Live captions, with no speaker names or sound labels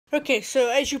Okay, so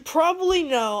as you probably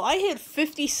know, I hit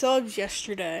 50 subs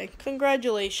yesterday.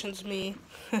 Congratulations, me.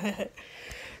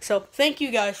 So, thank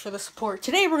you guys for the support.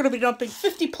 Today we're going to be dumping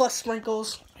 50 plus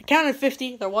sprinkles. I counted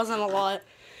 50, there wasn't a lot.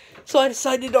 So I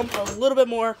decided to dump a little bit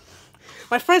more.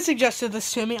 My friend suggested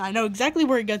this to me. I know exactly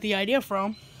where he got the idea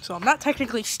from. So I'm not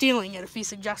technically stealing it if he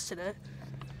suggested it.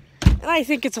 And I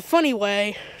think it's a funny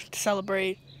way to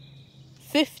celebrate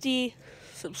 50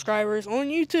 subscribers on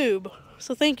YouTube.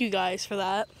 So thank you guys for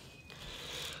that.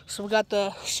 So we got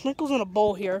the sprinkles in a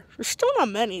bowl here. There's still not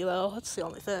many though, that's the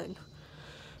only thing.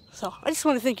 So I just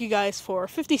want to thank you guys for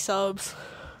 50 subs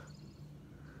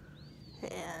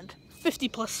and 50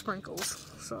 plus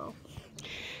sprinkles. So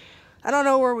I don't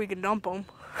know where we can dump them.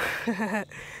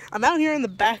 I'm out here in the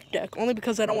back deck only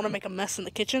because I don't want to make a mess in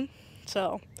the kitchen.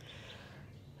 So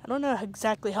I don't know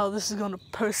exactly how this is going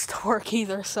to work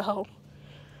either. So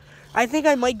I think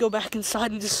I might go back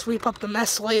inside and just sweep up the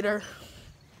mess later.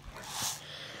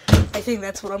 I think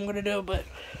that's what I'm going to do, but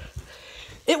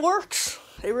it works.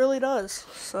 It really does.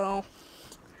 So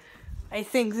I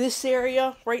think this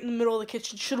area right in the middle of the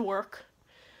kitchen should work.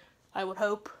 I would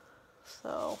hope.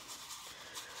 So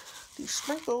these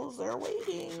sprinkles, they're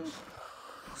waiting.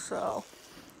 So,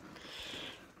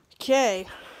 okay.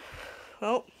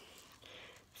 Well,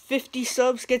 50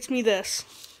 subs gets me this.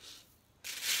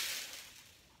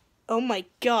 Oh my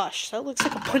gosh, that looks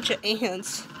like a bunch of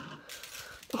ants.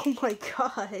 Oh my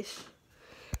gosh.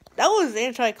 That was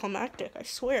anticlimactic, I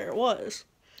swear it was.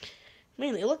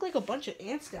 Man, they look like a bunch of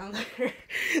ants down there.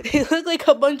 They look like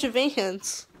a bunch of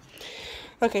ants.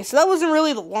 Okay, so that wasn't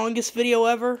really the longest video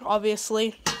ever,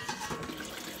 obviously.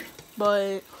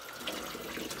 But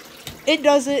it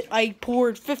does it. I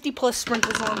poured 50 plus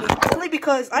sprinkles on me only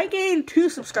because I gained 2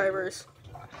 subscribers.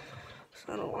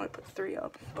 So I don't want to put 3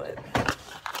 up, but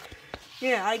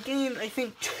yeah, I gained, I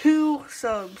think, 2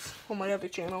 subs on my other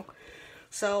channel.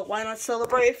 So why not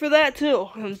celebrate for that too?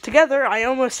 And together, I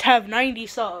almost have 90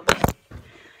 subs.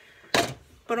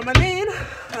 But on my main,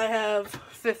 I have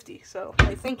 50. So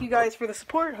I thank you guys for the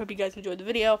support. Hope you guys enjoyed the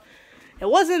video. It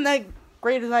wasn't that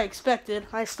great as I expected.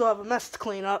 I still have a mess to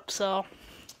clean up. So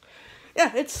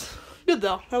yeah, it's good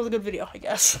though. That was a good video, I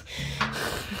guess.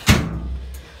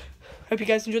 Hope you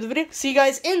guys enjoyed the video. See you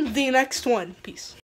guys in the next one. Peace.